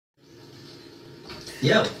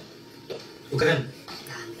Yo. Okay.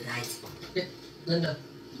 Linda,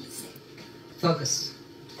 focus.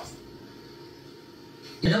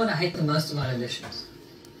 You know what I hate the most about auditions?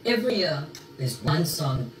 Every year, there's one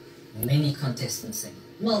song many contestants sing.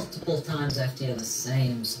 Multiple times I have to hear the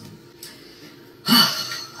same song.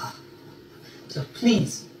 So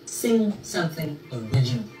please, sing something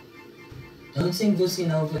original. Don't sing Vusi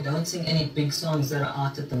Nova, don't sing any big songs that are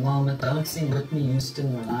out at the moment, don't sing Whitney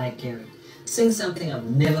Houston or Mariah Carey. Sing something I've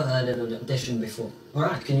never heard at an audition before.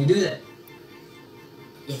 Alright, can you do that?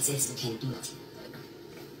 Yes, we can do it.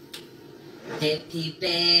 Happy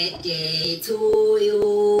birthday to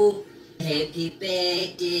you. Happy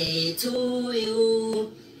birthday to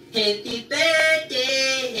you. Happy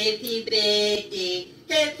birthday, happy birthday,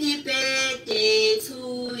 happy birthday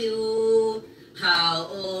to you. How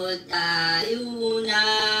old are you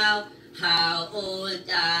now? How old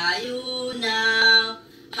are you now?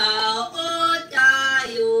 How old are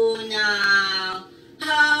you now?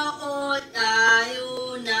 How old are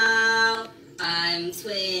you now? I'm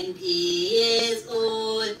 20 years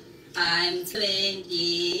old. I'm 20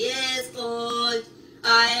 years old.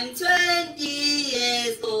 I'm 20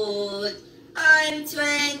 years old. I'm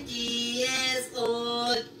 20 years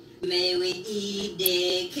old. May we eat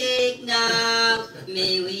the cake now.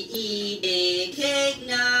 May